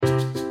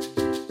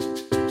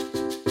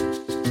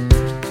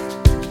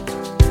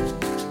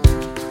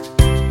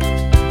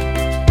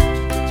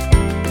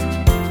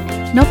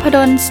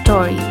Nopadon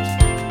Story.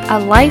 A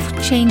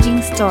life-changing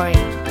story.ส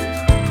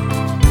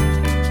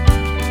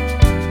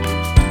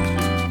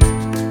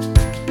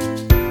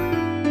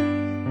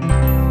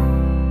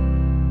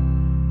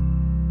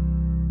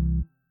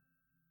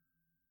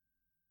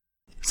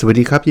วัส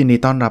ดีครับยินดี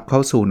ต้อนรับเข้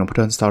าสู่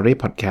Nopadon Story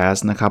Podcast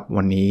นะครับ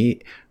วันนี้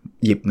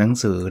หยิบหนัง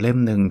สือเล่ม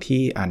หนึ่ง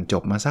ที่อ่านจ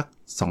บมาสัก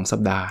2สั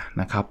ปดาห์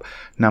นะครับ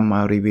นำมา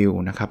รีวิว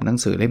นะครับหนัง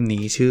สือเล่ม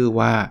นี้ชื่อ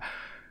ว่า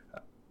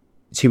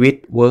ชีวิต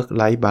Work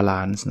Life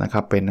Balance นะค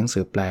รับเป็นหนังสื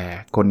อแปล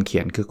คนเขี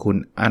ยนคือคุณ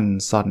อัน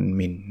ซอน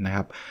มินนะค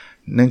รับ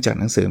เนื่องจาก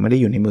หนังสือไม่ได้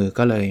อยู่ในมือ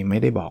ก็เลยไม่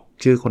ได้บอก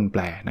ชื่อคนแป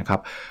ลนะครับ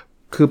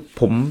คือ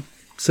ผม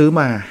ซื้อ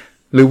มา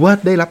หรือว่า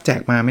ได้รับแจ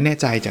กมาไม่แน่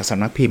ใจจากส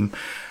ำนักพิมพ์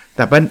แ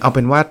ต่เอาเ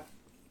ป็นว่า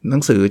หนั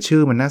งสือชื่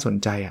อมันน่าสน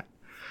ใจอ่ะ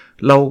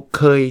เราเ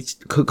คย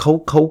คือ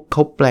เข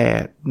าแปล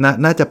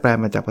น่าจะแปล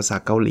มาจากภาษา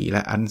เกาหลีแหล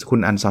ะคุณ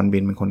อันซอนบิ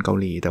นเป็นคนเกา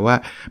หลีแต่ว่า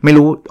ไม่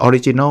รู้ออ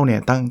ริจินอลเนี่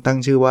ยตั้ง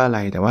ชื่อว่าอะไร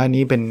แต่ว่า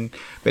นี้เ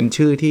ป็น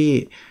ชื่อที่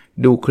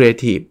ดูครีเอ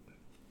ทีฟ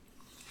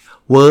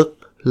work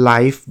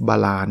life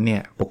balance เนี่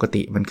ยปก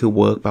ติมันคือ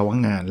work แปลว่า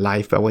งาน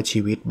life แปลว่าชี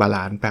วิต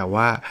balance แปล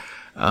ว่า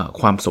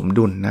ความสม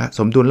ดุลนะส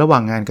มดุลระหว่า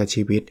งงานกับ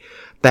ชีวิต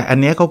แต่อัน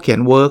นี้เขาเขียน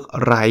work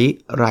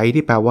right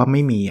ที่แปลว่าไ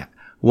ม่มีอ่ะ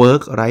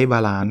work right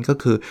balance ก็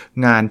คือ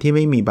งานที่ไ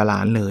ม่มีบาล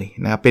านซ์เลย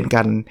นะเป็นก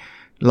าร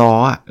ล้อ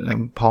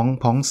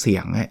พ้องเสี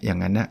ยงอย่าง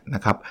นั้นน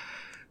ะครับ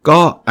ก็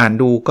อ่าน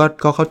ดู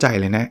ก็เข้าใจ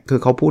เลยนะคือ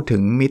เขาพูดถึ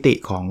งมิติ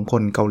ของค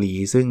นเกาหลี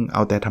ซึ่งเอ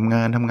าแต่ทำง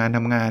าน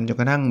จน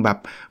กระทั่งแบบ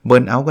เบิ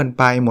ร์นเอาท์กัน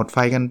ไปหมดไฟ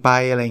กันไป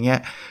อะไรเงี้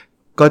ย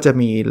ก็จะ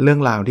มีเรื่อ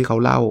งราวที่เขา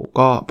เล่า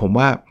ก็ผม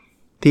ว่า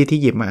ที่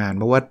หยิบมาอ่าน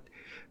เพราะว่า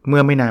เมื่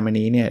อไม่นานมา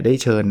นี้เนี่ยได้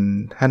เชิญ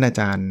ท่านอา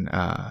จารย์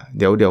เ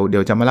ดี๋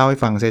ยวจะมาเล่าให้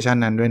ฟังเซสชัน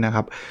นั้นด้วยนะค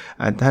รับ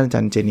ท่านอาจา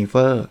รย์เจนนิเฟ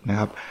อร์นะ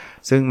ครับ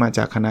ซึ่งมาจ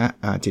ากคณะ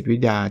จิตวิท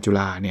ยาจุฬ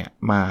าเนี่ย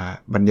มา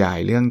บรรยาย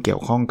เรื่องเกี่ย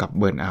วข้องกับ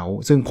เบิร์นเอาท์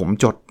ซึ่งผม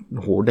จด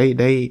โหไ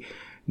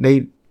ด้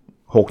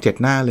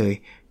 6-7 หน้าเลย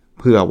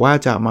เผื่อว่า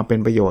จะมาเป็น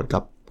ประโยชน์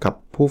กับ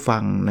ผู้ฟั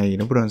งใน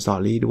Nopadon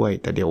Storyด้วย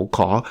แต่เดี๋ยว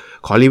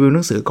ขอรีวิวห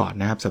นังสือก่อน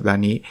นะครับสัปดาห์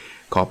นี้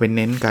ขอเป็นเ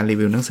น้นการรี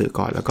วิวหนังสือ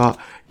ก่อนแล้วก็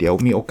เดี๋ยว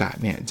มีโอกาส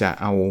เนี่ยจะ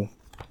เอา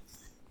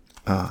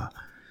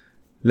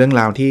เรื่อง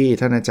ราวที่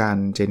ท่านอาจาร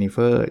ย์เจนนิเฟ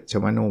อร์ช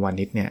วโนวา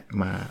นิชเนี่ย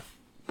มา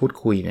พูด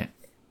คุยเนี่ย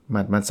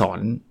มาสอน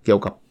เกี่ย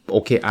วกับ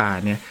OKR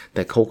เนี่ยแ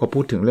ต่เขาก็พู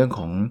ดถึงเรื่องข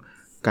อง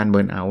การเบิ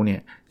ร์นเอาท์เนี่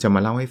ยจะมา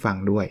เล่าให้ฟัง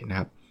ด้วยนะ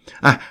ครับ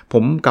ผ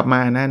มกลับมา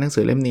นะหนังสื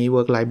อเล่มนี้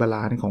Work Life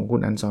Balance ของคุ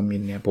ณอันซอมมิ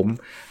นเนี่ยผม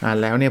อ่าน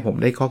แล้วเนี่ยผม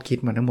ได้ข้อคิด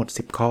มาทั้งหมด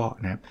10ข้อ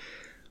นะครับ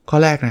ข้อ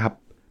แรกนะครับ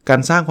กา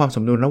รสร้างความส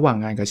มดุลระหว่าง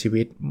งานกับชี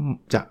วิต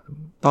จะ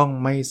ต้อง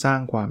ไม่สร้าง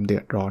ความเดื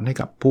อดร้อนให้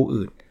กับผู้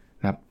อื่น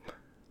นะครับ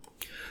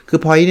คือ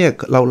point เนี่ย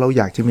เรา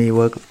อยากจะมี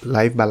work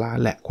life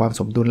balance แหละความ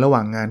สมดุลระหว่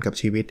างงานกับ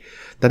ชีวิต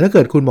แต่ถ้าเ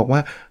กิดคุณบอกว่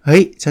าเฮ้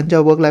ยฉันจะ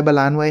work life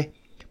balance ไว้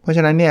เพราะฉ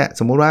ะนั้นเนี่ย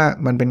สมมุติว่า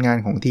มันเป็นงาน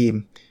ของทีม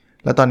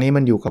แล้วตอนนี้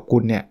มันอยู่กับคุ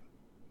ณเนี่ย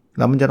แ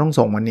ล้วมันจะต้อง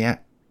ส่งวันนี้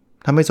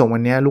ถ้าไม่ส่งวั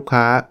นนี้ลูก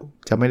ค้า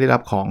จะไม่ได้รั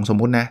บของสม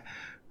มุตินะ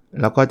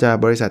แล้วก็จะ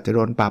บริษัทจะโด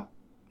นปรับ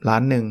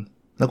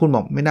1,000,000แล้วคุณบ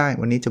อกไม่ได้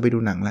วันนี้จะไปดู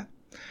หนังละ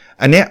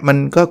อันเนี้ยมัน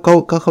ก็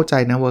เข้าใจ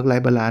นะ work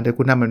life balance แต่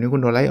คุณทำแบบนี้คุ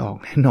ณโดนไล่ออก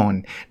แน่นอน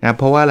นะ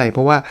เพราะว่าอะไรเพ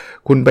ราะว่า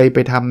คุณไป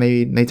ทำ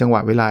ในจังหว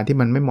ะเวลาที่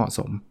มันไม่เหมาะส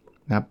ม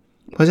นะครับ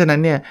เพราะฉะนั้น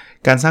เนี่ย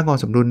การสร้างความ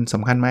สมดุลส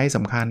ำคัญไหมส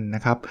ำคัญน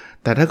ะครับ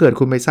แต่ถ้าเกิด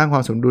คุณไปสร้างคว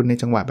ามสมดุลใน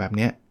จังหวะแบบ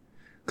นี้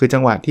คือจั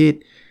งหวะ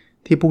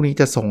ที่พวกนี้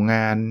จะส่งง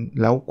าน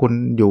แล้วคุณ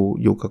อ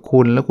ยู่กับ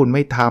คุณแล้วคุณไ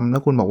ม่ทำแล้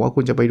วคุณบอกว่าคุ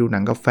ณจะไปดูหนั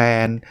งกับแฟ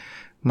น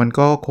มัน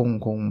ก็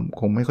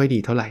คงไม่ค่อยดี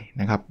เท่าไหร่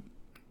นะครับ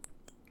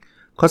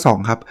ข้อ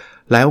2ครับ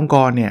หลายองค์ก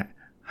รเนี่ย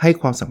ให้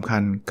ความสำคั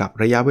ญกับ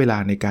ระยะเวลา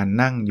ในการ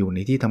นั่งอยู่ใน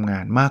ที่ทำงา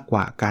นมากก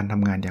ว่าการท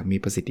ำงานอย่างมี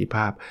ประสิทธิภ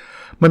าพ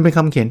มันเป็นค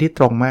ำเขียนที่ต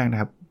รงมากนะ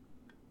ครับ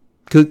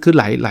คือ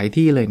หลาย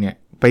ที่เลยเนี่ย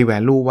ไปแว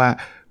ลูว่า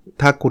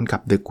ถ้าคุณกลั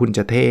บดึกคุณจ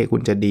ะเท่คุ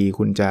ณจะดี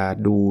คุณจะ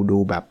ดู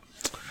แบบ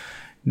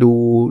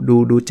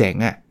ดูเจ๋ง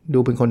อ่ะดู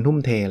เป็นคนทุ่ม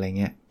เทอะไร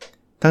เงี้ย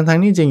ทั้ง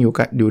นี่จริงอ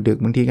ยู่ดึก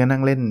บางทีก็นั่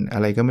งเล่นอะ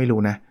ไรก็ไม่รู้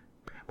นะ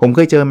ผมเค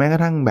ยเจอแม้กร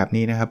ะทั่งแบบ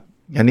นี้นะครับ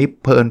อันนี้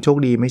เพลินโชค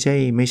ดีไม่ใ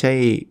ช่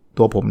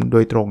ตัวผมโด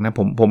ยตรงนะ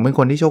ผมเป็นค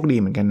นที่โชคดี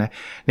เหมือนกันนะ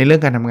ในเรื่อ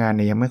งการทำงานเ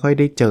นี่ยยังไม่ค่อย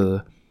ได้เจอ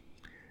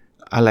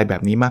อะไรแบ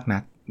บนี้มากนั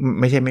ก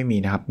ไม่ใช่ไม่มี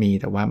นะครับมี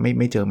แต่ว่า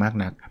ไม่เจอมาก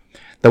นัก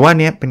แต่ว่า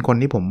เนี้ยเป็นคน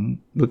ที่ผม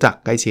รู้จัก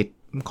ใกล้ชิด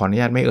ขออนุ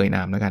ญาตไม่เอ่ยน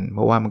ามแล้วกันเพ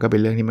ราะว่ามันก็เป็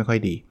นเรื่องที่ไม่ค่อย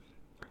ดี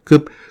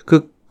คือ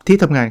ที่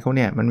ทำงานเขาเ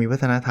นี่ยมันมีวั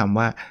ฒนธรรม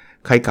ว่า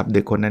ใครกลับ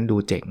ดึกคนนั้นดู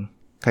เจ๋ง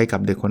ใครกลั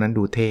บดึกคนนั้น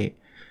ดูเท่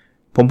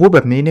ผมพูดแบ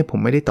บนี้เนี่ยผม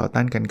ไม่ได้ต่อต้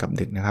านกันกลับ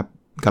ดึกนะครับ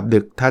กลับดึ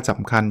กถ้าส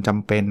ำคัญจ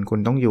ำเป็นคุณ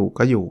ต้องอยู่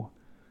ก็อยู่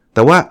แ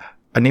ต่ว่า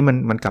อันนี้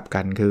มันกลับ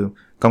กันคือ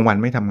กลางวัน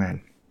ไม่ทำงาน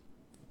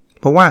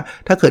เพราะว่า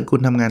ถ้าเกิดคุณ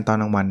ทำงานตอน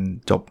กลางวัน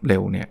จบเร็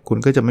วเนี่ยคุณ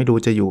ก็จะไม่รู้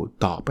จะอยู่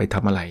ต่อไปท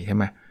ำอะไรใช่ไ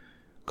หม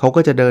เขาก็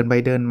จะเดินไป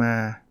เดินมา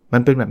มั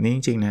นเป็นแบบนี้จ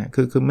ริงๆนะ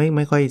คือไ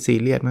ม่ค่อยซี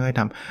เรียสไม่ค่อย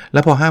ทำแล้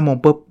วพอ 5 โมง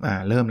ปุ๊บ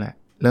เ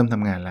ริ่มท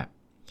ำงานแล้ว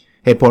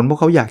เหตุผลเพราะ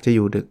เขาอยากจะอ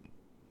ยู่ดึก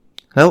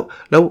แ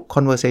ล้ว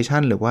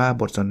conversation หรือว่า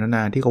บทสนทน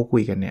าที่เขาคุ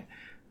ยกันเนี่ย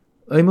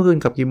เมื่อคืน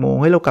กลับกี่โมง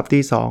เฮ้ยเรากลับ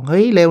 2:00 เ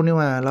ฮ้ยเร็วนี่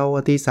ว่าเรา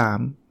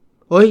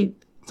 3:00 เฮ้ย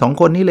2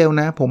คนนี่เร็ว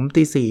นะผม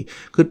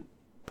 4:00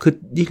 คือ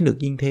ยิ่งดึก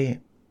ยิ่งเท่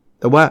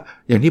แต่ว่า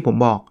อย่างที่ผม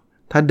บอก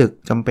ถ้าดึก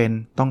จำเป็น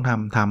ต้อง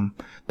ท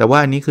ำแต่ว่า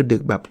อันนี้คือดึ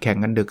กแบบแข่ง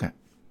กันดึก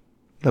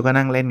แล้วก็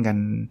นั่งเล่นกัน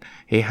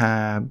เฮฮา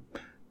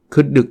คื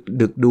อ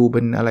ดึกดูเ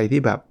ป็นอะไร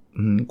ที่แบบ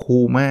คู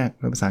ลมาก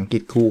ภาษาอังกฤ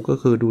ษคูลก็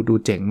คือดู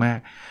เจ๋งมาก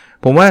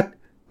ผมว่า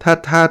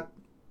ถ้า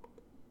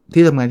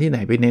ที่ทำงานที่ไหน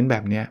ไปเน้นแบ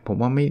บเนี้ยผม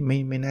ว่า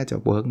ไม่น่าจะ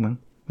เวิร์กมั้ง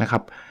นะครั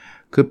บ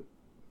คือ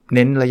เ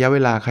น้นระยะเว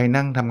ลาใคร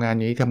นั่งทำงาน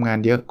นี้ทำงาน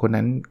เยอะคน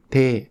นั้นเ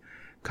ท่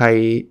ใคร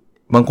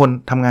บางคน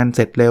ทำงานเส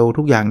ร็จเร็ว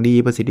ทุกอย่างดี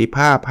ประสิทธิภ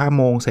าพ5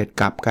 โมงเสร็จ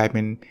กลับกลายเ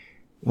ป็น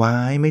วา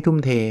ยไม่ทุ่ม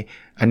เท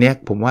อันเนี้ย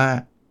ผมว่า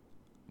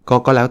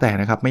ก็แล้วแต่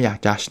นะครับไม่อยาก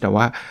จัดแต่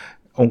ว่า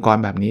องค์กร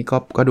แบบนี้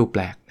ก็ดูแป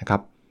ลกนะครั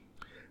บ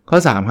ข้อ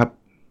3ครับ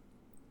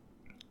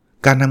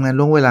การทำงาน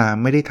ล่วงเวลา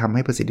ไม่ได้ทำใ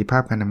ห้ประสิทธิภา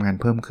พการทำงาน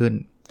เพิ่มขึ้น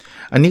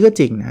อันนี้ก็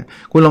จริงนะ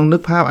คุณลองนึ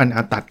กภาพ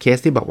ตัดเค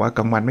สที่บอกว่าก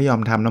ลางวันไม่ยอ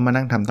มทำแล้วมา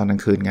นั่งทำตอนกลา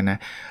งคืนกันนะ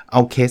เอ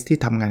าเคสที่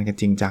ทำงานกัน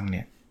จริงจังเ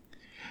นี่ย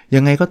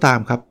ยังไงก็ตาม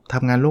ครับท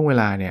ำงานล่วงเว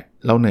ลาเนี่ย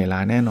เราเหนื่อยล้า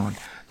แน่นอน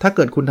ถ้าเ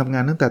กิดคุณทำงา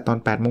นตั้งแต่ตอน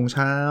 8 โมงเ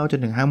ช้าจน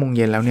ถึง 5 โมงเ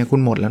ย็นแล้วเนี่ยคุ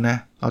ณหมดแล้วนะ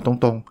เอาต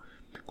รง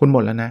ๆคุณหม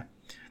ดแล้วนะ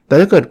แต่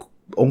ถ้าเกิด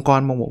องค์กร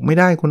บอกไม่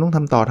ได้คุณต้องท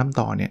ำต่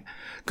อเนี่ย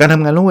การท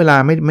ำงานล่วงเวลา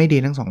ไม่ดี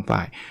ทั้ง2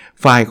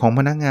ฝ่ายของพ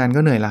นักงานก็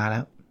เหนื่อยล้าแล้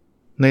ว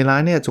เหนื่อยล้า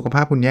เนี่ยสุขภ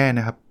าพคุณแย่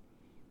นะครับ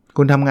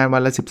คุณทำงานวั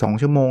นละ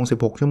12 ชั่วโมง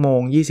16 ชั่วโมง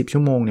20 ชั่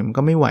วโมงเนี่ยมัน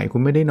ก็ไม่ไหวคุ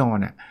ณไม่ได้นอน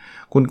อ่ะ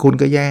คุณ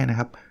ก็แย่นะ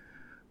ครับ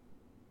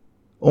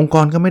องค์ก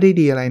รก็ไม่ได้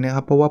ดีอะไรนะค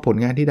รับเพราะว่าผล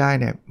งานที่ได้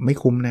เนี่ยไม่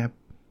คุ้มนะครับ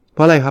เพร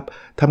าะอะไรครับ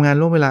ทำงาน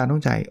ล่วงเวลาต้อ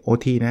งจ่าย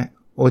OT นะ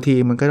OT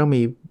มันก็ต้อง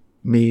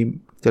มี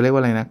จะเรียกว่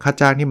าอะไรนะค่า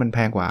จ้างที่มันแพ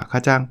งกว่าค่า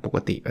จ้างปก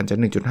ติอาจจะ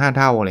 1.5 เ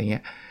ท่าอะไรเงี้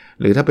ย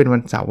หรือถ้าเป็นวั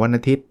นเสาร์วันอ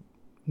าทิตย์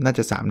น่าจ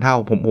ะ3 เท่า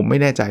ผมไม่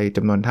แน่ใจจ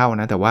ำนวนเท่า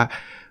นะแต่ว่า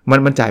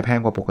มันจ่ายแพง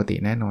กว่าปกติ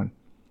แน่นอน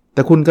แ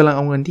ต่คุณกำลังเ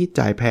อาเงินที่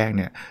จ่ายแพงเ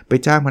นี่ยไป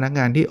จ้างพนักง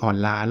านที่อ่อน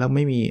ล้าแล้วไ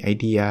ม่มีไอ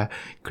เดีย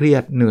เครีย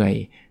ดเหนื่อย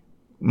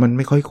มันไ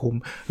ม่ค่อยคุ้ม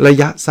ระ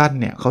ยะสั้น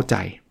เนี่ยเข้าใจ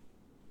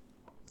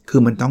คื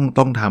อมัน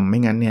ต้องทำไม่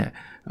งั้นเนี่ย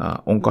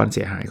องค์กรเ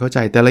สียหายเข้าใจ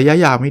แต่ระยะ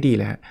ยาวไม่ดี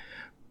เลย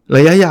ร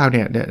ะยะยาวเ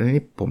นี่ย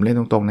นี่ผมเล่น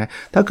ตรงๆนะ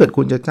ถ้าเกิด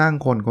คุณจะจ้าง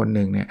คนห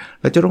นึ่งเนี่ย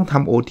แล้วจะต้องท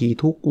ำ OT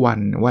ทุกวั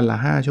นละ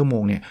5 ชั่วโม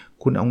งเนี่ย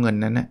คุณเอาเงิน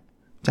นั้นนะ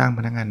จ้างพ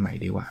นักงานใหม่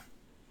ดีกว่า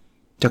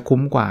จะคุ้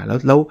มกว่า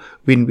แล้ว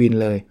วิน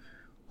เลย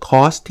ค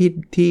อส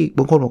ที่บ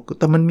างคนบอก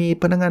แต่มันมี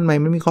พนักงานใหม่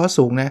มันมีคอส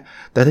สูงนะ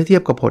แต่ถ้าเทีย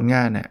บกับผลง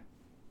านน่ะ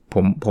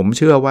ผมเ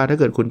ชื่อว่าถ้า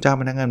เกิดคุณจ้าง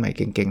พนักงานใหม่เ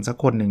ก่งๆสัก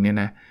คนหนึ่งเนี่ย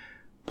นะ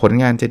ผล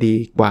งานจะดี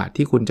กว่า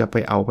ที่คุณจะไป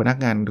เอาพนัก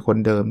งานคน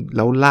เดิมแ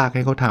ล้วลากใ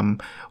ห้เขาท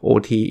ำ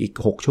OT อีก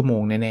6 ชั่วโม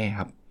งแน่ๆ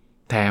ครับ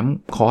แถม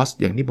คอส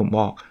อย่างที่ผมบ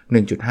อก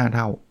 1.5 เ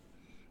ท่า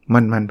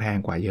มันแพง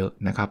กว่าเยอะ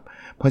นะครับ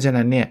เพราะฉะ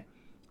นั้นเนี่ย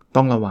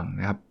ต้องระวัง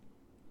นะครับ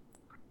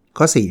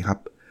ข้อ4ครับ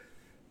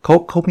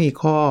เขามี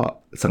ข้อ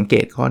สังเก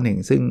ตข้อหนึ่ง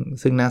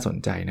ซึ่งน่าสน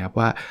ใจนะครับ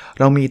ว่า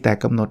เรามีแต่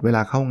กำหนดเวล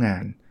าเข้างา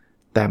น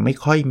แต่ไม่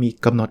ค่อยมี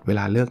กำหนดเว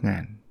ลาเลิกงา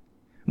น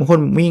บางคน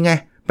มีไง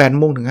 8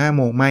 โมงถึง 5 โ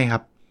มงไม่ครั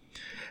บ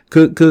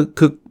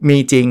คือมี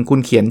จริงคุณ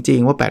เขียนจริง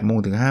ว่า 8 โมง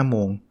ถึง 5 โม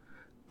ง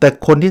แต่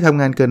คนที่ทำ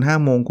งานเกิน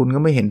 5 โมงคุณก็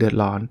ไม่เห็นเดือด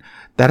ร้อน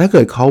แต่ถ้าเ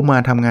กิดเขามา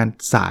ทำงาน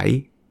สาย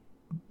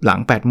หลัง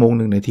 8 โมง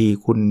 1 นาที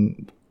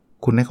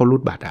คุณให้เขารู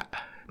ดบัตรอะ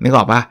นึกอ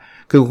อกปะ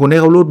คือคุณให้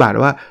เขารูดบัตร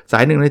ว่าสา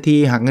ย 1 นาที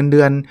หักเงินเดื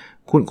อน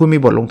คุณมี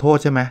บทลงโทษ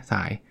ใช่ไหมส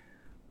าย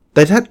แ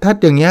ต่ถ้า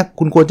อย่างเงี้ย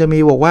คุณควรจะมี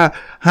บอกว่า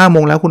 5 โม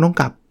งแล้วคุณต้อง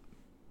กลับ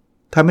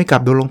ถ้าไม่กลั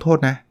บโดนลงโทษ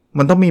นะ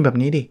มันต้องมีแบบ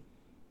นี้ดิ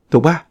ถู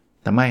กปะ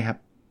แต่ไม่ครับ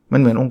มัน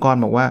เหมือนองค์กร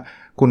บอกว่า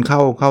คุณเ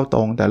ข้าต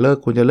รงแต่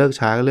คุณจะเลิก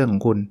ช้าก็เรื่องขอ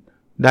งคุณ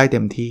ได้เต็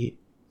มที่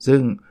ซึ่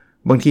ง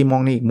บางทีมอ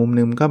งในอีกมุม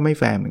นึงก็ไม่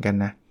แฟร์เหมือนกัน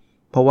นะ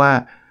เพราะว่า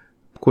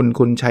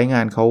คุณใช้ง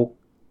านเขา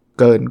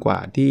เกินกว่า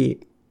ที่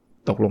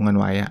ตกลงกัน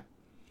ไว้อะ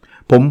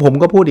ผม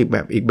ก็พูดอีก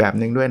แบบ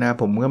นึงด้วยนะ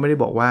ผมก็ไม่ได้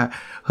บอกว่า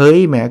เฮ้ย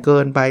แหมเกิ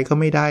นไปก็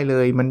ไม่ได้เล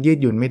ยมันยืด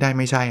หยุ่นไม่ได้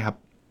ไม่ใช่ครับ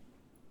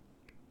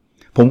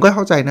ผมก็เ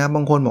ข้าใจนะบ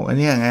างคนบอกอัน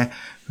นี้ไง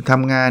ท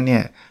ำงานเนี่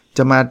ยจ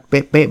ะมาเ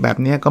ป๊ะแบบ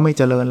นี้ก็ไม่เ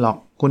จริญหรอก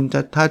คุณ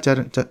ถ้าจะ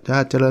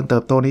เจริญเติ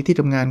บโตในที่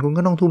ทำงานคุณ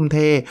ก็ต้องทุ่มเท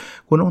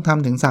คุณต้องท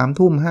ำถึง 3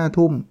 ทุ่ม 5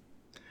 ทุ่ม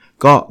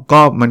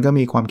ก็มันก็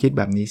มีความคิด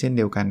แบบนี้เช่นเ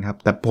ดียวกันครับ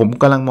แต่ผม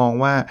กำลังมอง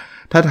ว่า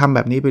ถ้าทำแบ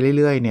บนี้ไป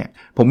เรื่อยๆเนี่ย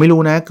ผมไม่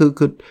รู้นะคือ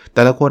แ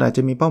ต่ละคนอาจจ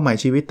ะมีเป้าหมาย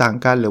ชีวิตต่าง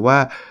กันหรือว่า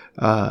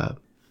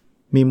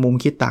มีมุม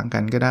คิดต่างกั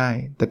นก็ได้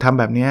แต่ทำ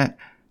แบบนี้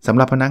สำห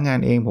รับพนักงาน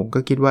เองผมก็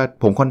คิดว่า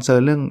ผมคอนเซิร์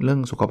นเรื่อง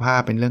สุขภาพ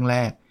เป็นเรื่องแร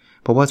ก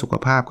เพราะว่าสุข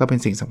ภาพก็เป็น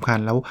สิ่งสำคัญ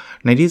แล้ว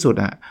ในที่สุด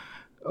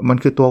มัน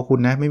คือตัวคุณ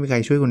นะไม่มีใคร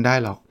ช่วยคุณได้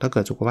หรอกถ้าเ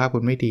กิดสุขภาพคุ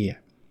ณไม่ดี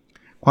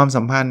ความ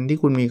สัมพันธ์ที่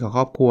คุณมีกับค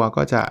รอบครัว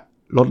ก็จะ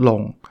ลดล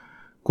ง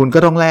คุณก็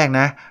ต้องแลก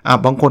นะ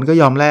บางคนก็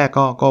ยอมแลก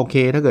ก็โอเค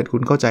ถ้าเกิดคุ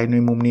ณเข้าใจใน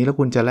มุมนี้แล้ว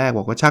คุณจะแลกบ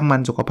อกว่าช่างมั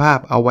นสุขภาพ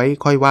เอาไว้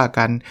ค่อยว่า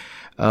กัน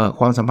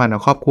ความสัมพันธ์กั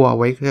บครอบครัวเอา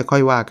ไว้ค่อ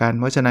ยว่ากัน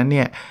เพราะฉะนั้นเ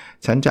นี่ย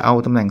ฉันจะเอา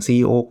ตำแหน่ง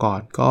CEO ก่อ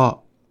นก็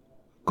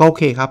โอเ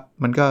คครับ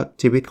มันก็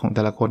ชีวิตของแ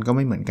ต่ละคนก็ไ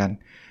ม่เหมือนกัน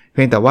เ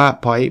พียงแต่ว่า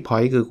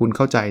point คือคุณเ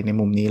ข้าใจใน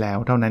มุมนี้แล้ว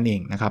เท่านั้นเอ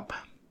งนะครับ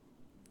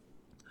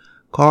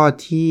ข้อ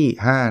ที่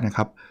5นะค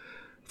รับ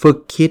ฝึก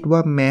คิดว่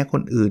าแม้ค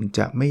นอื่นจ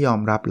ะไม่ยอม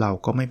รับเรา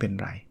ก็ไม่เป็น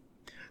ไร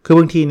คือบ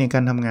างทีในกา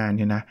รทำงานเ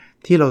นี่ยนะ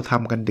ที่เราท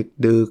ำกัน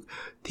ดึก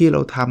ๆที่เร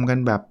าทำกัน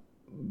แบบ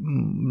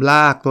ล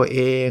ากตัวเอ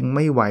งไ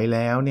ม่ไหวแ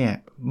ล้วเนี่ย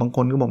บางค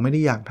นก็บอกไม่ไ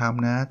ด้อยากท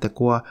ำนะแต่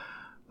กลัว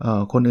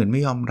คนอื่นไ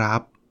ม่ยอมรั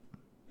บ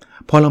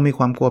พอเรามีค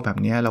วามกลัวแบบ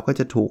นี้เราก็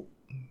จะถูก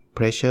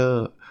pressure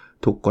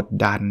ถูกกด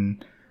ดัน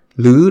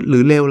หรื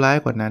อเลวร้าย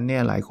กว่านั้นเนี่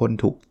ยหลายคน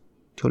ถูก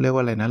เขาเรียกว่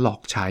าอะไรนะหลอ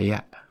กใช้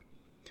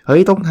เฮ้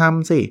ยต้องท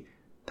ำสิ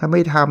ถ้าไ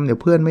ม่ทำเดี๋ยว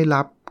เพื่อนไม่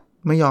รับ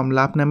ไม่ยอม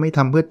รับนะไม่ท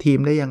ำเพื่อทีม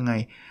ได้ยังไง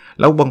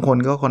แล้วบางคน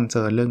ก็คอนเ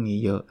ซิร์นเรื่องนี้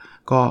เยอะ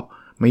ก็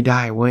ไม่ไ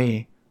ด้เว้ย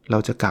เรา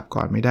จะกลับก่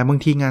อนไม่ได้บาง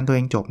ทีงานตัวเอ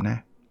งจบนะ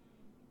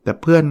แต่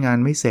เพื่อนงาน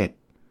ไม่เสร็จ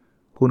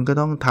คุณก็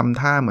ต้องทำ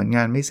ท่าเหมือนง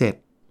านไม่เสร็จ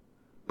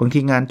บางที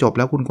งานจบแ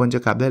ล้วคุณควรจะ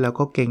กลับได้แล้ว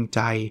ก็เกรงใ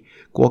จ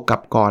กลัวกลั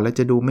บก่อนแล้ว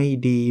จะดูไม่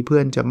ดีเพื่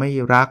อนจะไม่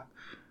รัก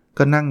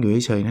ก็นั่งอยู่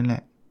เฉยๆนั่นแหล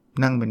ะ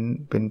นั่งเ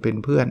ป็น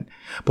เพื่อน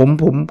ผ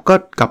มก็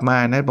กลับมา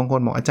นะบางคน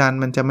บอกอาจารย์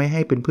มันจะไม่ใ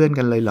ห้เป็นเพื่อน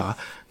กันเลยเหรอ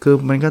คือ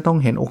มันก็ต้อง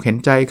เห็นอกเห็น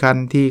ใจกัน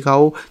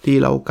ที่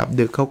เรากลับ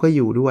ดึกเขาก็อ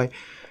ยู่ด้วย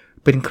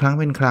เป็นครั้ง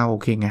เป็นคราวโอ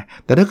เคไง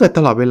แต่ถ้าเกิดต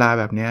ลอดเวลา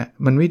แบบนี้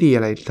มันไม่ดีอ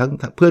ะไรทั้ง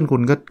เพื่อนคุ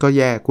ณก็แ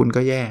ย่คุณ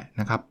ก็แย่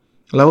นะครับ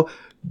แล้ว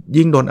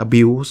ยิ่งโดน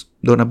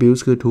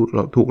abuse คือ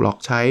ถูกหลอก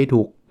ใช้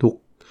ถู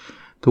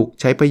ก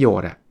ใช้ประโย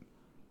ชน์อ่ะ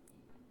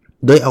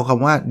โดยเอาค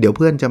ำว่าเดี๋ยวเ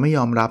พื่อนจะไม่ย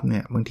อมรับเนี่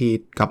ยบางที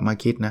กลับมา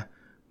คิดนะ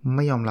ไ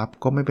ม่ยอมรับ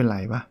ก็ไม่เป็นไร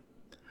ป่ะ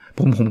ผ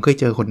มเคย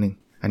เจอคนหนึ่ง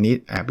อันนี้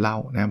แอบเล่า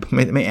นะ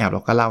ไม่แอบหร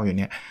อกก็เล่าอยู่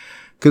เนี่ย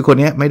คือคน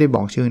นี้ไม่ได้บ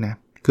อกชื่อนะ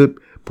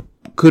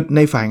คือใน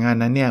ฝ่ายงาน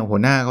นั้นเนี่ยหัว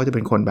หน้าเขาจะเ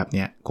ป็นคนแบบเ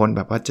นี้ยคนแ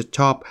บบว่าจะช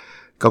อบ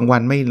กลางวั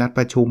นไม่นัดป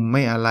ระชุมไ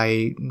ม่อะไร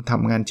ท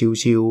ำงาน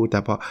ชิวๆแต่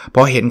พ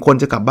อเห็นคน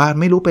จะกลับบ้าน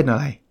ไม่รู้เป็นอะ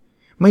ไร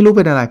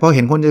พอเ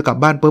ห็นคนจะกลับ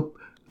บ้านปุ๊บ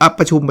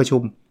ประชุ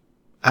ม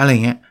อะไร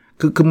เงี้ย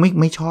คือ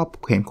ไม่ชอบ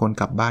เห็นคน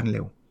กลับบ้านเ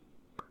ร็ว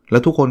แล้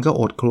วทุกคนก็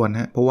อดครวญ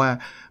ฮะเพราะว่า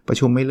ประ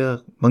ชุมไม่เลิก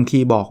บางที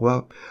บอกว่า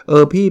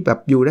พี่แบบ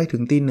อยู่ได้ถึ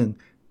งตี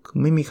 1คือ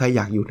ไม่มีใครอ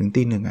ยากอยู่ถึง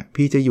ตี 1อ่ะ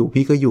พี่จะอยู่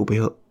พี่ก็อยู่ไป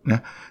เถอะนะ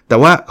แต่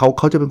ว่าเ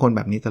ขาจะเป็นคนแ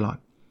บบนี้ตลอด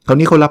คราว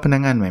นี้เขารับพนั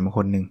กงานใหม่มาค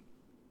นนึง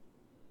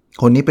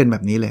คนนี้เป็นแบ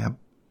บนี้เลยครับ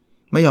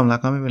ไม่ยอมรับ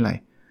ก็ไม่เป็นไร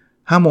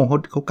 5 โมง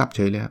เขากลับเฉ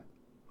ยเลยครับ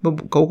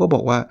เขาก็บ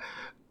อกว่า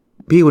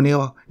พี่คนนี้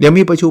บอกเดี๋ยว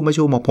มีประชุม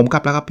บอกผมกลั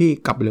บแล้วครับพี่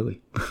กลับเลย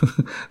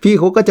พี่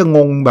เขาก็จะง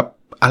งแบบ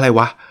อะไร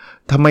วะ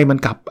ทำไมมัน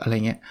กลับอะไร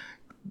เงี้ย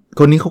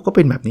คนนี้เขาก็เ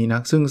ป็นแบบนี้น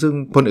ะซึ่ง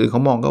คนอื่นเข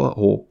ามองก็ว่าโ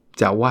อ้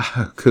จะว่า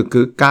คื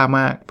อกล้าม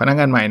ากพนัก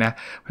งานใหม่นะ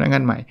พนักงา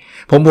นใหม่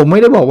ผมไม่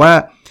ได้บอกว่า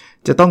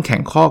จะต้องแข่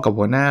งข้อกับ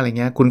หัวหน้าอะไร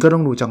เงี้ยคุณก็ต้อ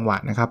งดูจังหวะ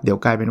นะครับเดี๋ยว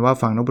กลายเป็นว่า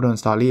ฟังนพดล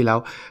สตอรี่แล้ว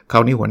ครา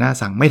วนี้หัวหน้า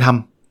สั่งไม่ท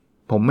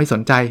ำผมไม่ส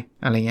นใจ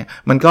อะไรเงี้ย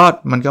มัน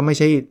ก็ไม่ใ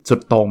ช่สุด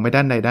โต่งไปด้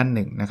านใดด้านห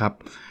นึ่งนะครับ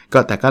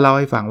แต่ก็เล่าใ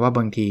ห้ฟังว่าบ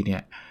างทีเนี่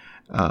ย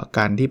ก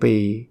ารที่ไป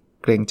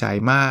เกรงใจ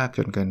มากจ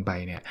นเกินไป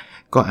เนี่ย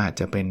ก็อาจ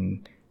จะเป็น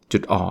จุ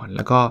ดอ่อนแ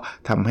ล้วก็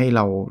ทำให้เ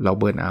รา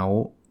เบิร์นเอา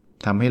ท์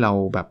ทำให้เรา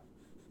แบบ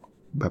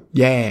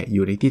แย่อ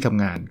ยู่ในที่ท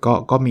ำงาน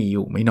ก็มีอ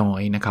ยู่ไม่น้อ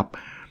ยนะครับ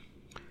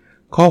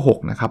ข้อ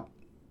6นะครับ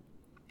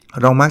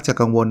เรามักจะ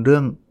กังวลเรื่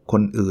องค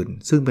นอื่น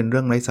ซึ่งเป็นเรื่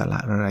องไร้สาระ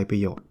ไร้ปร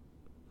ะโยชน์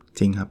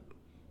จริงครับ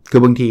คื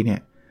อบางทีเนี่ย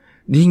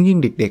ยิ่ง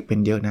เด็กๆเป็น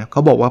เยอะนะเข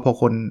าบอกว่าพอ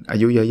คนอา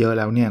ยุเยอะๆแ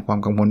ล้วเนี่ยความ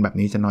กังวลแบบ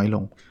นี้จะน้อยล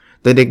ง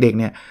แต่เด็กๆ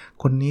เนี่ย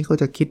คนนี้เขา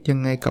จะคิดยัง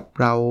ไงกับ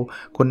เรา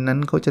คนนั้น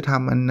เขาจะท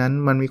ำอันนั้น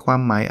มันมีควา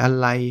มหมายอะ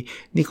ไร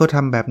นี่เขาท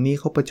ำแบบนี้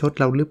เขาประชด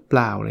เราหรือเป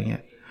ล่าอะไรเงี้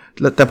ย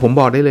แต่ผม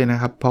บอกได้เลยน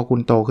ะครับพอคุณ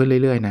โตขึ้น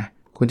เรื่อยๆนะ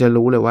คุณจะ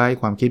รู้เลยว่า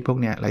ความคิดพวก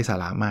เนี้ยไร้สา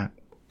ระมาก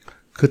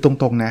คือตร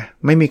งๆนะ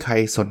ไม่มีใคร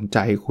สนใจ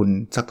คุณ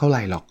สักเท่าไห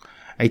ร่หรอก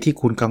ไอ้ที่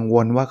คุณกังว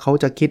ลว่าเขา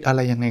จะคิดอะไร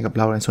ยังไงกับ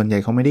เราส่วนใหญ่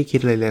เขาไม่ได้คิ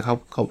ดเลยเข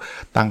า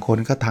ต่างคน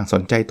ก็ต่างส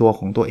นใจตัวข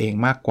องตัวเอง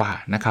มากกว่า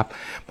นะครับ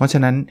เพราะฉะ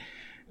นั้น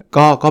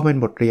ก็เป็น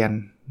บทเรียน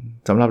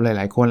สำหรับห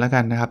ลายๆคนแล้วกั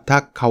นนะครับถ้า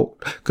เขา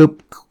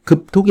คือ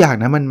ทุกอย่าง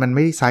นะมันไ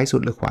ม่ได้ซ้ายสุ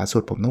ดหรือขวาสุ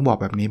ดผมต้องบอก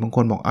แบบนี้บางค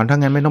นบอกเอาถ้า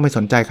งั้นไม่ต้องไปส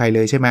นใจใครเล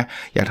ยใช่ไหม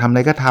อยากทำอะไร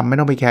ก็ทำไม่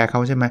ต้องไปแคร์เขา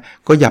ใช่ไหม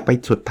ก็อย่าไป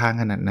สุดทาง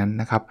ขนาดนั้น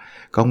นะครับ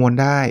กังวล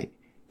ได้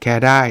แค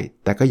ร์ได้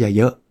แต่ก็อย่า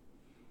เยอะ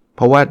เพ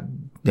ราะว่า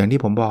อย่างที่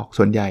ผมบอก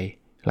ส่วนใหญ่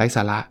ไร้ส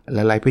าระแล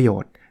ะไร้ประโย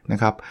ชน์นะ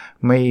ครับ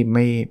ไ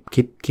ม่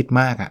คิด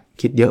มาก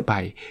คิดเยอะไป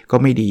ก็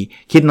ไม่ดี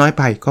คิดน้อย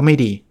ไปก็ไม่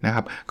ดีนะค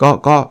รับ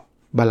ก็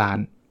บาลาน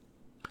ซ์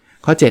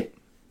ข้อ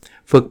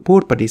7ฝึกพู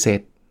ดปฏิเสธ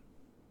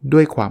ด้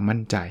วยความมั่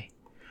นใจ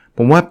ผ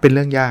มว่าเป็นเ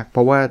รื่องยากเพ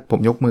ราะว่าผม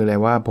ยกมือเลย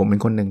ว่าผมเป็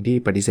นคนหนึ่งที่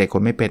ปฏิเสธค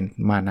นไม่เป็น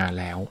มานาน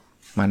แล้ว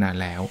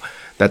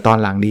แต่ตอน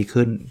หลังดี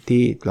ขึ้น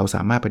ที่เราส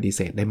ามารถปฏิเส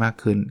ธได้มาก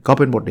ขึ้นก็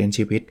เป็นบทเรียน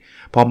ชีวิต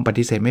พอป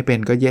ฏิเสธไม่เป็น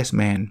ก็ yes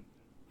man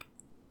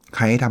ใค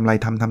รให้ทำอะไร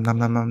ท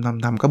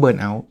ำก็เบิร์น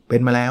เอาเป็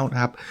นมาแล้วน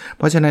ะครับเ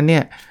พราะฉะนั้นเนี่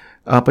ย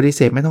ปฏิเส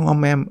ธไม่ต้องอ้อม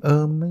แอม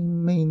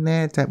ไม่แน่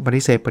ใจป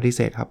ฏิเส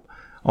ธครับ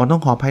ต้อ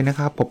งขออภัยนะ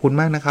ครับขอบคุณ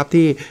มากนะครับ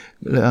ที่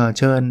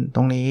เชิญต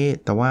รงนี้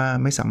แต่ว่า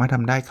ไม่สามารถท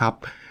ำได้ครับ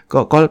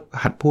ก็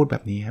หัดพูดแบ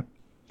บนี้ครับ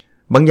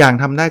บางอย่าง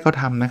ทำได้ก็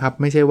ทำนะครับ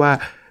ไม่ใช่ว่า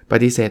ป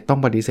ฏิเสธต้อง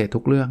ปฏิเสธทุ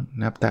กเรื่อง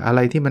นะครับแต่อะไร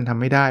ที่มันท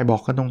ำไม่ได้บอ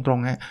กกันตรง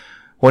ๆฮะ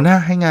หัวหน้า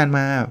ให้งานม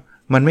า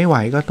มันไม่ไหว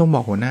ก็ต้องบ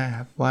อกหัวหน้าค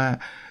รับว่า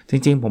จ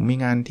ริงๆผมมี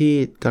งานที่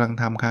กำลัง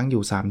ทำค้างอ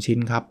ยู่3ชิ้น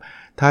ครับ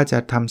ถ้าจะ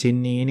ทำชิ้น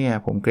นี้เนี่ย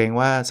ผมเกรง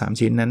ว่า3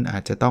ชิ้นนั้นอา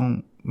จจะต้อง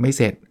ไม่เ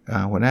สร็จ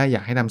หัวหน้าอย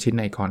ากให้ทำชิ้นไ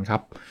หนก่อนครั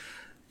บ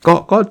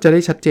ก็จะได้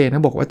ชัดเจนน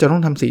ะบอกว่าจะต้อ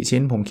งทำ4ชิ้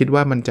นผมคิดว่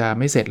ามันจะ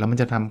ไม่เสร็จแล้วมัน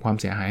จะทำความ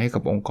เสียหายให้กั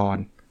บองค์กร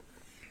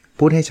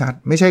พูดให้ชัด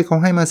ไม่ใช่เขา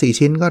ให้มา4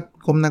ชิ้นก็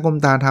ก้มหน้าก้ม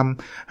ตาท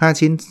ำ5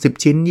ชิ้น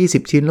10ชิ้น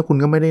20ชิ้นแล้วคุณ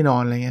ก็ไม่ได้นอ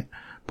นอะไรเงี้ย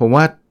ผม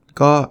ว่า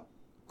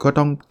ก็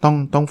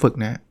ต้องฝึก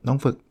นะต้อง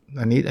ฝึก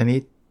อันนี้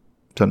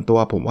ส่วนตัว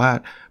ผมว่า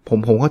ผม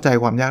เข้าใจ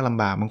ความยากล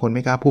ำบากบางคนไ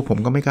ม่กล้าพูดผม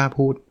ก็ไม่กล้า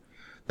พูด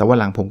แต่ว่า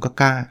หลังผมก็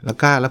กล้าแ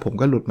ล้วผม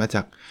ก็หลุดมาจ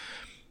าก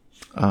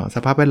ส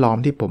ภาพแวดล้อม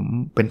ที่ผม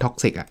เป็นท็อก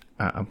ซิก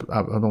เ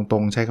อาตร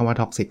งๆใช้คำว่า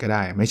ท็อกซิกก็ไ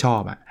ด้ไม่ชอ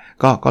บ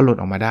ก็หลุด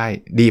ออกมาได้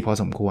ดีพอ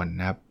สมควร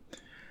นะครับ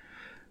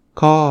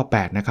ข้อ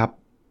8นะครับ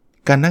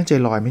การนั่งใจ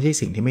ลอยไม่ใช่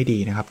สิ่งที่ไม่ดี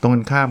นะครับตรงกั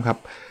นข้ามครับ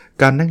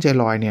การนั่งใจ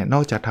ลอยเนี่ยน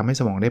อกจากทำให้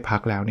สมองได้พั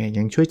กแล้วเนี่ย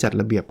ยังช่วยจัด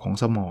ระเบียบของ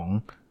สมอง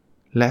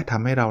และท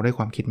ำให้เราได้ค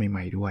วามคิดให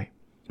ม่ๆด้วย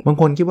บาง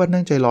คนคิดว่า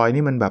นั่งใจลอย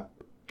นี่มันแบบ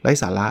ไร้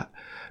สาระ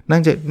นั่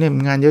งใจเนี่ย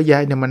งานเยอะแย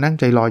ะเนี่ยมันนั่ง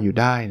ใจลอยอยู่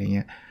ได้อะไรเ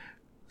งี้ย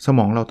สม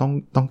องเรา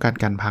ต้องก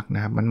ารพักน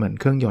ะครับมันเหมือน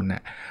เครื่องยนต์น่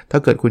ะถ้า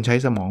เกิดคุณใช้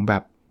สมองแบ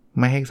บ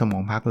ไม่ให้สมอ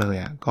งพักเลย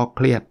ก็เค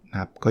รียดนะ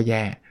ครับก็แ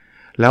ย่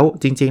แล้ว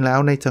จริงๆแล้ว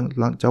ใน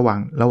ระ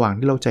หว่าง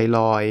ที่เราใจล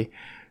อย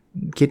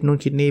คิดนู่น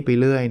คิดนี่ไป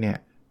เรื่อยเนี่ย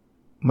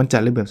มันจั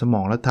ดระเบียบสม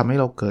องแล้วทำให้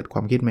เราเกิดคว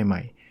ามคิดให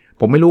ม่ๆ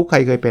ผมไม่รู้ใคร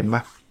เคยเป็นป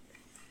ะ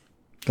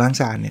ล้าง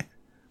จานเนี่ย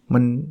มั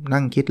น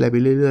นั่งคิดอะไรไป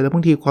เรื่อยๆแล้วบ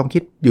างทีความคิ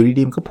ดอยู่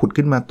ดีๆมันก็ผุด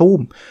ขึ้นมาตุ้ม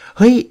เ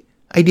ฮ้ย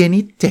ไอเดีย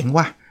นี้เจ๋ง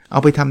ว่ะเอา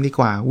ไปทำดีก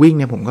ว่าวิ่ง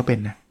เนี่ยผมก็เป็น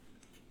นะ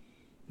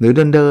หรือ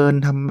เดิน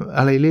ทำ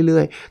อะไรเรื่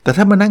อยๆแต่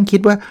ถ้ามานั่งคิ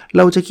ดว่าเ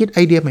ราจะคิดไอ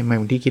เดียใหม่ๆ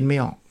บางทีคิดไม่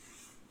ออก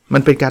มั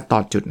นเป็นการตอ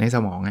ดจุดในส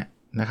มอง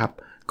นะครับ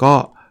ก็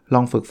ล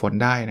องฝึกฝน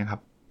ได้นะครับ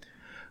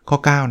ข้อ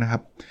9นะครั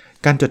บ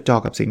การจดจ่อ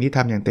กับสิ่งที่ท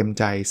ำอย่างเต็ม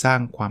ใจสร้าง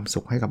ความสุ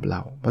ขให้กับเร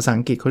าภาษา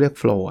อังกฤษเขาเรียก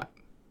flow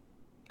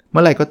เ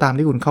มื่อไหร่ก็ตาม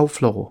ที่คุณเข้า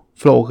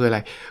flow คืออะไร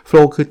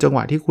flow คือจังหว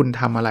ะที่คุณ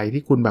ทำอะไร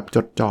ที่คุณแบบจ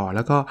ดจ่อแ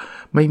ล้วก็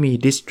ไม่มี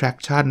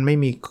distraction ไม่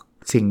มี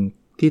สิ่ง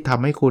ที่ท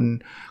ำให้คุณ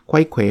ไขว้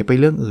เขวไป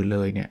เรื่องอื่นเล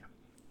ยเนี่ย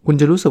คุณ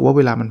จะรู้สึกว่าเ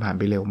วลามันผ่าน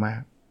ไปเร็วมา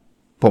ก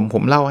ผ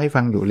มเล่าให้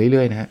ฟังอยู่เ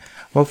รื่อยๆนะฮะ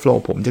ว่า flow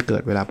ผมจะเกิ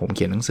ดเวลาผมเ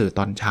ขียนหนังสือต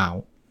อนเช้า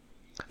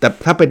แต่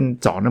ถ้าเป็น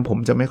สอนนะผม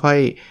จะไม่ค่อย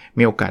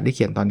มีโอกาสได้เ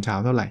ขียนตอนเช้า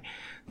เท่าไหร่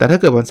แต่ถ้า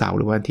เกิดวันเสาร์ห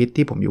รือวันอาทิตย์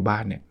ที่ผมอยู่บ้า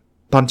นเนี่ย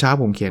ตอนเช้า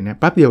ผมเขียนเนี่ย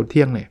แป๊บเดียวเ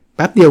ที่ยงเลยแ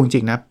ป๊บเดียวจ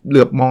ริงๆนะเห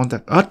ลือบมองจา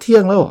กเที่ย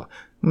งแล้ว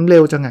มันเร็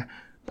วจัง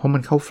เพราะมั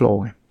นเข้าโฟล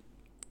ว์ไง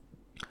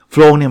โฟ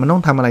ลว์เนี่ยมันต้อ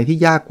งทำอะไรที่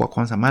ยากกว่าคว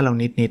ามสามารถเรา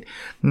นิด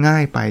ๆง่า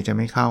ยไปจะไ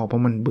ม่เข้าเพรา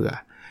ะมันเบื่อ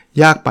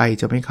ยากไป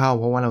จะไม่เข้า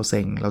เพราะว่าเราเ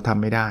ซ็งเราท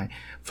ำไม่ได้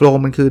โฟล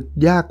ว์มันคือ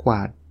ยากกว่า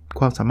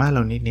ความสามารถเร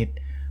านิด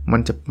ๆมั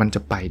นจ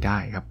ะไปได้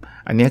ครับ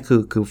อันนี้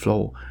คือโฟล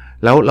ว์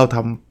แล้วเ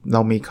ร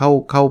ามีเ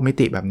ข้ามิ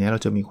ติแบบนี้เรา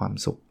จะมีความ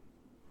สุข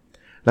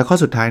แล้วข้อ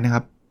สุดท้ายนะค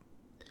รับ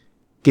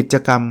กิจ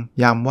กรรม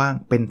ยามว่าง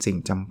เป็นสิ่ง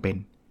จำเป็น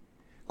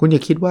คุณอย่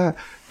าคิดว่า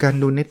การ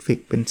ดู Netflix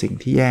เป็นสิ่ง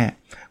ที่แย่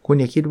คุณ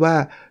อย่าคิดว่า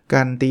ก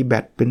ารตีแบ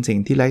ดเป็นสิ่ง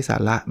ที่ไร้สา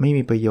ระไม่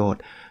มีประโยช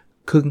น์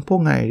คือพว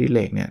กงานอดิเร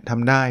กเนี่ยท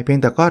ำได้เพียง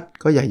แต่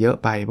ก็อย่าเยอะ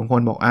ไปบางค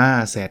นบอก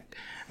เสร็จ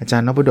อาจาร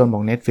ย์นพดลบ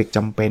อก Netflix จ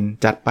ำเป็น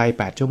จัดไป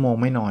8ชั่วโมง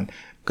ไม่นอน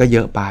ก็เย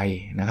อะไป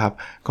นะครับ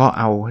ก็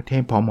เอาให้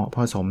พอเหมาะพ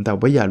อสมแต่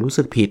ว่าอย่ารู้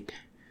สึกผิด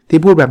ที่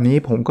พูดแบบนี้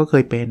ผมก็เค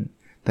ยเป็น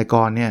แต่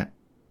ก่อนเนี่ย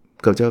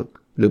เกือบจะ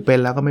หรือเป็น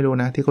แล้วก็ไม่รู้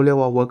นะที่เขาเรียก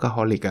ว่า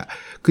workaholic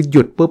คือห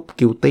ยุดปุ๊บ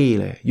guilty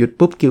เลยหยุด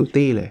ปุ๊บ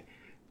guilty เลย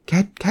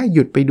แค่ห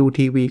ยุดไปดู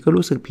ทีวีก็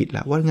รู้สึกผิดแ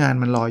ล้วว่างาน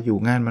มันรออ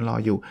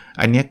ยู่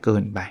อันนี้เกิ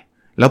นไป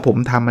แล้วผม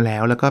ทำมาแล้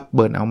วก็เ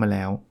บิร์นเอาท์มาแ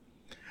ล้ว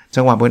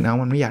จังหวะเบิร์นเอา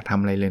ท์มันไม่อยากท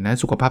ำอะไรเลยนะ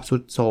สุขภาพทรุ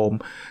ดโทรม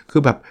คื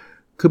อ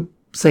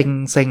เ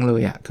ซ็งเล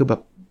ยคือแบ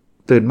บ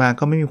ตื่นมา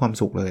ก็ไม่มีความ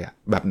สุขเลย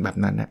แบบ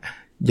นั้น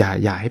อ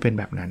ย่าให้เป็น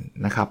แบบนั้น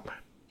นะครับ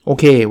โอ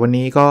เควัน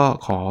นี้ก็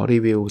ขอรี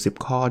วิว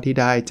10ข้อที่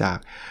ได้จาก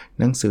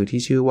หนังสือ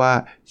ที่ชื่อว่า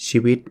ชี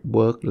วิต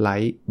Work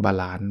Life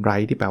Balance ไร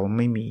ที่แปลว่า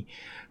ไม่มี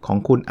ของ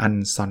คุณอัน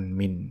ซอน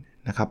มิน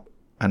นะครับ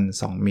อัน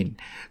ซองมิน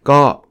ก็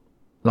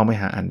ลองไป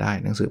หาอ่านได้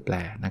หนังสือแปล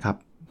นะครับ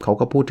เขา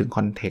ก็พูดถึงค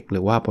อนเทกต์ห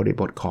รือว่าบริ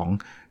บทของ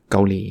เก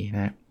าหลีน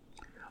ะ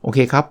โอเค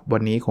ครับวั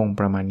นนี้คง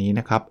ประมาณนี้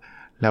นะครับ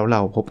แล้วเร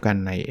าพบกัน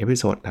ในเอพิ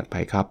โซดถัดไป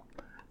ครับ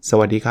ส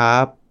วัสดีครั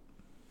บ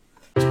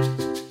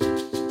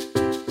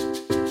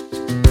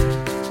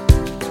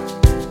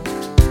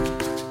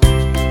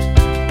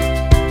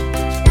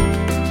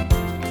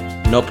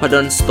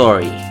Nopadon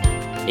Story,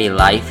 a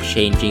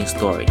life-changing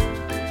story.